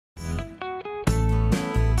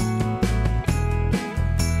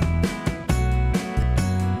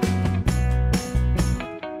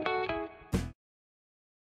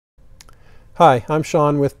Hi, I'm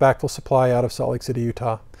Sean with Backflow Supply out of Salt Lake City,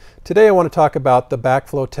 Utah. Today I want to talk about the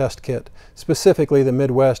Backflow Test Kit, specifically the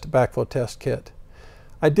Mid-West Backflow Test Kit.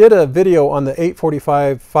 I did a video on the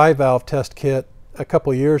 845 5-valve test kit a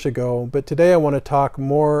couple years ago, but today I want to talk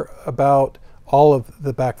more about all of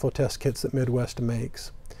the backflow test kits that Mid-West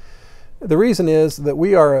makes. The reason is that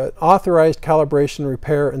we are an authorized calibration,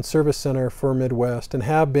 repair, and service center for Mid-West and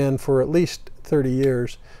have been for at least 30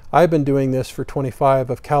 years. I've been doing this for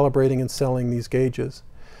 25 of calibrating and selling these gauges.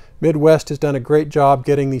 Mid-West has done a great job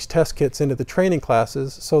getting these test kits into the training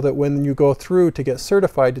classes so that when you go through to get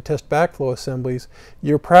certified to test backflow assemblies,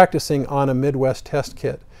 you're practicing on a Mid-West test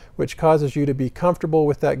kit, which causes you to be comfortable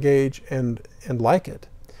with that gauge and like it.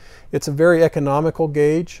 It's a very economical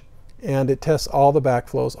gauge, and it tests all the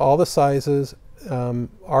backflows, all the sizes,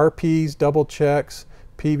 RPs, double checks,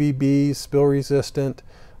 PVBs, spill resistant,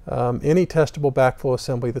 any testable backflow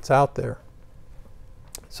assembly that's out there.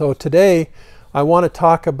 So today I want to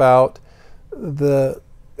talk about the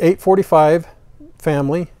 845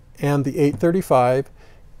 family and the 835,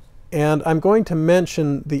 and I'm going to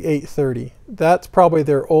mention the 830. That's probably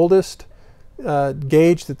their oldest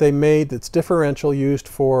gauge that they made that's differential, used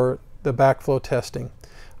for the backflow testing.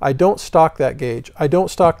 I don't stock that gauge. I don't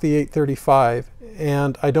stock the 835,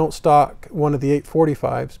 and I don't stock one of the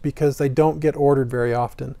 845s because they don't get ordered very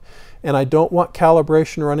often. And I don't want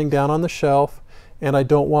calibration running down on the shelf, and I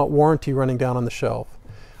don't want warranty running down on the shelf.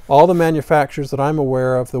 All the manufacturers that I'm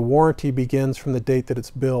aware of, the warranty begins from the date that it's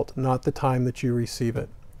built, not the time that you receive it.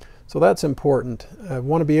 So that's important. I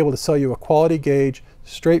want to be able to sell you a quality gauge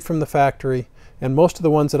straight from the factory. And most of the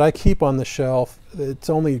ones that I keep on the shelf, it's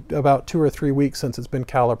only about 2 or 3 weeks since it's been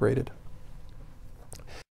calibrated.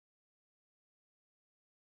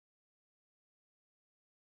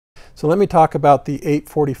 So let me talk about the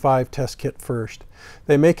 845 test kit first.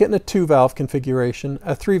 They make it in a 2-valve configuration,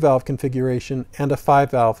 a 3-valve configuration, and a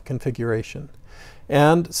 5-valve configuration.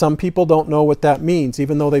 And some people don't know what that means,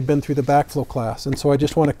 even though they've been through the backflow class. And so I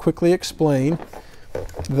just want to quickly explain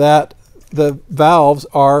that the valves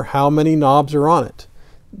are how many knobs are on it.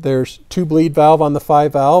 There's 2 bleed valve on the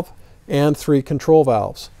 5-valve and 3 control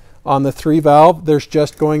valves. On the 3-valve, there's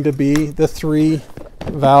just going to be the 3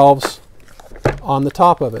 valves on the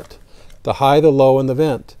top of it, the high, the low, and the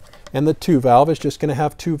vent. And the 2-valve is just going to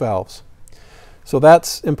have 2 valves. So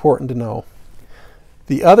that's important to know.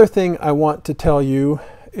 The other thing I want to tell you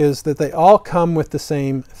is that they all come with the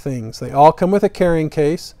same things. They all come with a carrying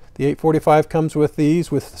case. The 845 comes with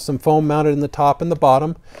these, with some foam mounted in the top and the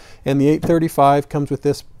bottom, and the 835 comes with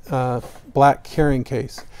this black carrying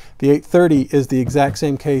case. The 830 is the exact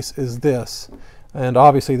same case as this, and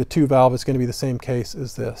obviously the 2-valve is going to be the same case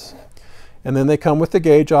as this. And then they come with the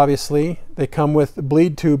gauge, obviously. They come with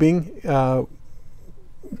bleed tubing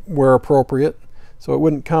where appropriate, so it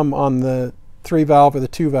wouldn't come on the 3-valve or the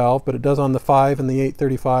 2-valve, but it does on the 5 and the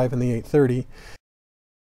 835 and the 830.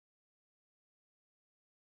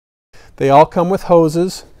 They all come with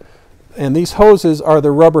hoses, and these hoses are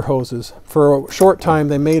the rubber hoses. For a short time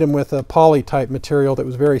they made them with a poly type material that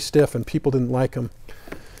was very stiff and people didn't like them.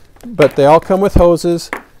 But they all come with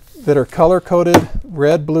hoses that are color coded,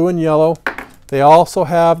 red, blue, and yellow. They also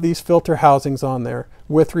have these filter housings on there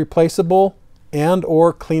with replaceable and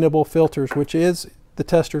or cleanable filters, which is the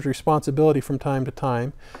tester's responsibility from time to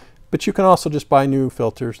time. But you can also just buy new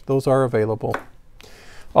filters. Those are available.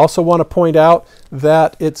 Also want to point out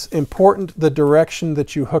that it's important the direction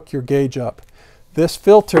that you hook your gauge up. This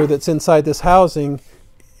filter that's inside this housing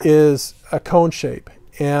is a cone shape,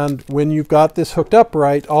 and when you've got this hooked up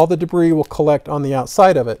right, all the debris will collect on the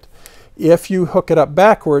outside of it. If you hook it up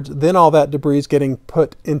backwards, then all that debris is getting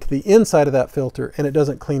put into the inside of that filter and it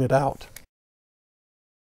doesn't clean it out.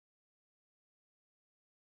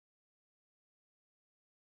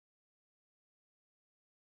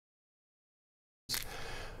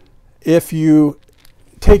 If you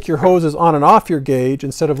take your hoses on and off your gauge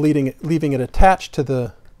instead of leaving it attached to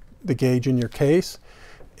the gauge in your case,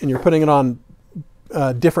 and you're putting it on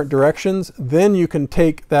different directions, then you can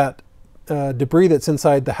take that debris that's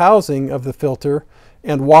inside the housing of the filter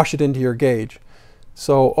and wash it into your gauge.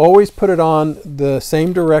 So always put it on the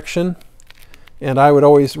same direction, and I would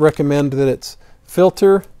always recommend that it's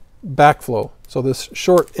filter backflow. So this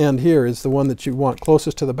short end here is the one that you want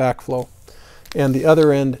closest to the backflow, and the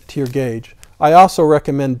other end to your gauge. I also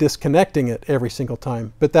recommend disconnecting it every single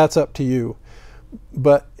time, but that's up to you.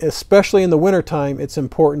 But especially in the wintertime, it's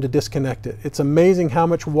important to disconnect it. It's amazing how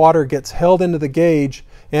much water gets held into the gauge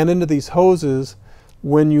and into these hoses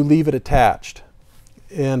when you leave it attached.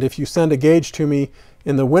 And if you send a gauge to me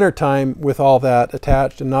in the wintertime with all that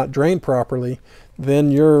attached and not drained properly, then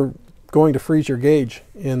you're going to freeze your gauge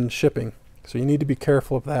in shipping. So you need to be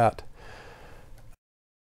careful of that.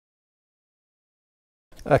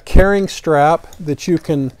 A carrying strap that you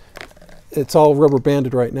can, it's all rubber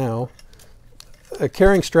banded right now, a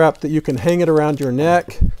carrying strap that you can hang it around your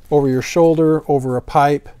neck, over your shoulder, over a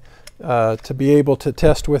pipe, to be able to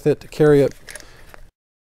test with it, to carry it.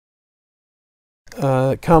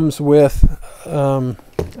 It comes with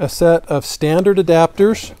a set of standard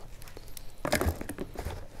adapters,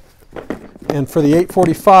 and for the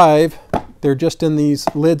 845 they're just in these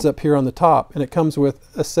lids up here on the top, and it comes with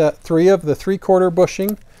a set, 3 of the 3/4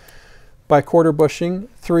 bushing by 1/4 bushing,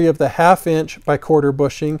 3 of the 1/2 inch by 1/4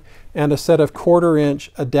 bushing, and a set of 1/4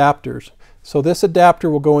 inch adapters. So this adapter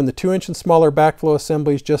will go in the 2-inch and smaller backflow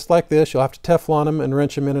assemblies just like this. You'll have to Teflon them and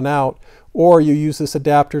wrench them in and out, or you use this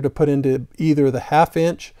adapter to put into either the 1/2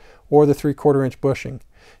 inch or the 3/4 inch bushing.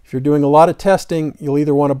 If you're doing a lot of testing, you'll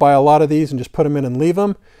either want to buy a lot of these and just put them in and leave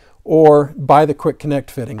them, or buy the quick connect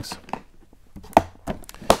fittings.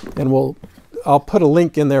 And I'll put a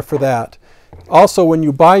link in there for that. Also, when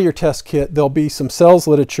you buy your test kit, there'll be some sales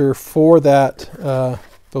literature for that,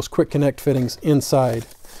 those quick connect fittings inside.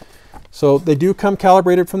 So they do come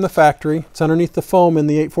calibrated from the factory. It's underneath the foam in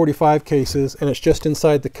the 845 cases, and it's just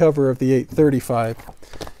inside the cover of the 835.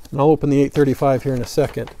 And I'll open the 835 here in a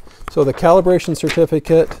second. So the calibration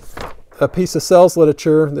certificate, a piece of sales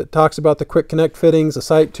literature that talks about the quick connect fittings, a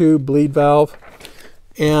sight tube, bleed valve,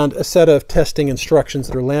 and a set of testing instructions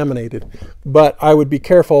that are laminated. But I would be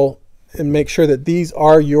careful and make sure that these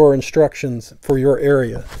are your instructions for your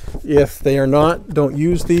area. If they are not, don't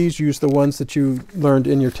use these. Use the ones that you learned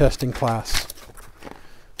in your testing class.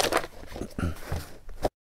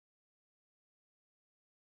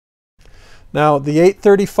 Now the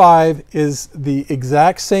 835 is the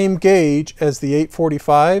exact same gauge as the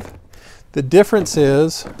 845. The difference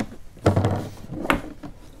is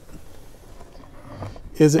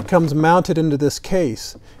it comes mounted into this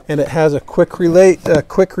case, and it has a quick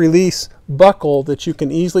release buckle that you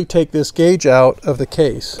can easily take this gauge out of the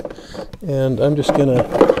case. And I'm just going to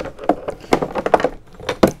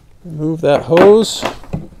remove that hose.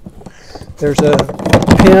 There's a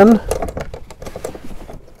pin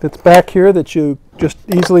that's back here that you just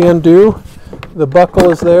easily undo. The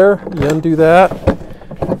buckle is there, you undo that,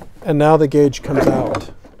 and now the gauge comes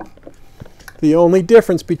out. The only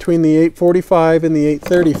difference between the 845 and the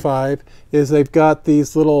 835 is they've got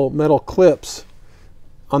these little metal clips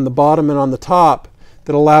on the bottom and on the top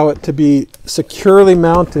that allow it to be securely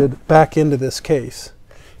mounted back into this case.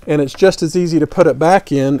 And it's just as easy to put it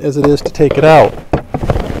back in as it is to take it out.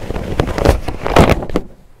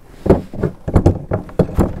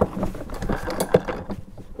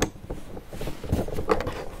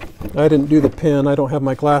 I didn't do the pin, I don't have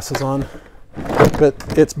my glasses on, but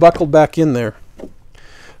it's buckled back in there.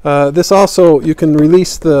 This also, you can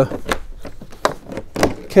release the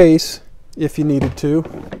case if you needed to.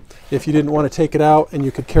 If you didn't want to take it out, and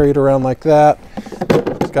you could carry it around like that.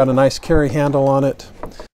 It's got a nice carry handle on it.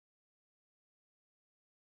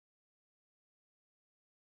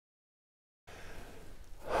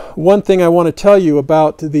 One thing I want to tell you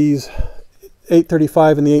about these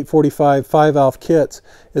 835 and the 845 5-valve kits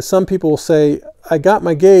is some people will say, I got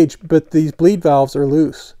my gauge, but these bleed valves are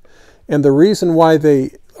loose. And the reason why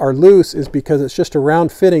they are loose is because it's just a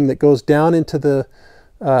round fitting that goes down into the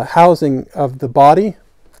housing of the body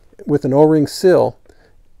with an O-ring seal,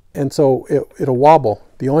 and so it'll wobble.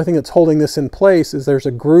 The only thing that's holding this in place is there's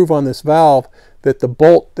a groove on this valve that the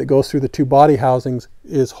bolt that goes through the 2 body housings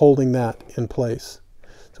is holding that in place,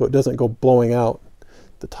 so it doesn't go blowing out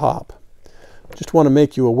the top. Just want to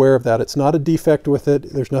make you aware of that. It's not a defect with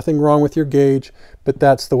it. There's nothing wrong with your gauge, but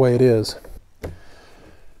that's the way it is.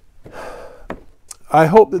 I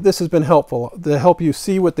hope that this has been helpful to help you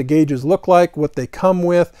see what the gauges look like, what they come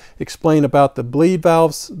with, explain about the bleed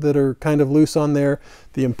valves that are kind of loose on there,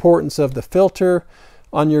 the importance of the filter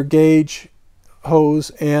on your gauge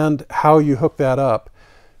hose, and how you hook that up.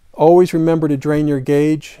 Always remember to drain your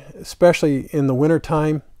gauge, especially in the winter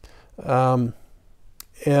time.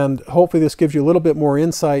 And hopefully this gives you a little bit more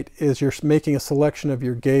insight as you're making a selection of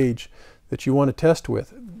your gauge that you want to test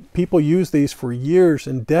with. People use these for years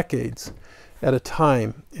and decades at a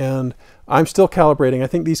time, and I'm still calibrating. I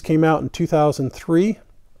think these came out in 2003,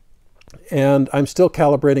 and I'm still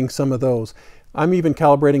calibrating some of those. I'm even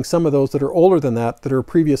calibrating some of those that are older than that are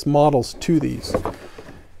previous models to these.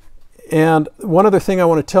 And one other thing I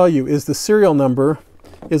want to tell you is the serial number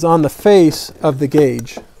is on the face of the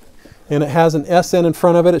gauge, and it has an SN in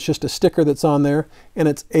front of it. It's just a sticker that's on there, and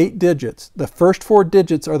it's 8 digits. The first 4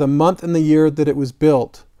 digits are the month and the year that it was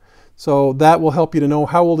built. So that will help you to know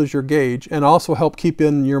how old is your gauge, and also help keep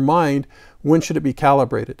in your mind when should it be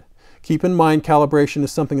calibrated. Keep in mind, calibration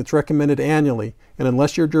is something that's recommended annually, and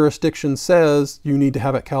unless your jurisdiction says you need to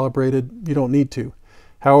have it calibrated, you don't need to.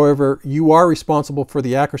 However, you are responsible for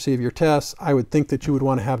the accuracy of your tests. I would think that you would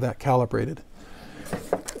want to have that calibrated.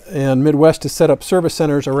 And Midwest has set up service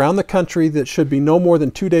centers around the country that should be no more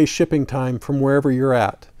than 2 days shipping time from wherever you're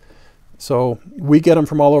at. So we get them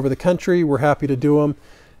from all over the country. We're happy to do them.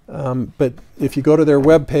 But if you go to their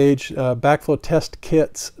webpage,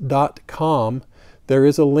 backflowtestkits.com, there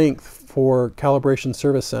is a link for calibration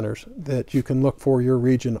service centers that you can look for your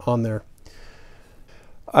region on there.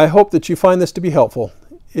 I hope that you find this to be helpful.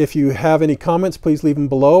 If you have any comments, please leave them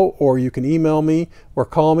below, or you can email me or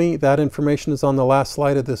call me. That information is on the last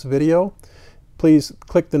slide of this video. Please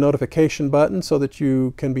click the notification button so that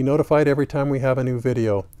you can be notified every time we have a new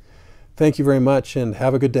video. Thank you very much and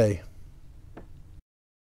have a good day.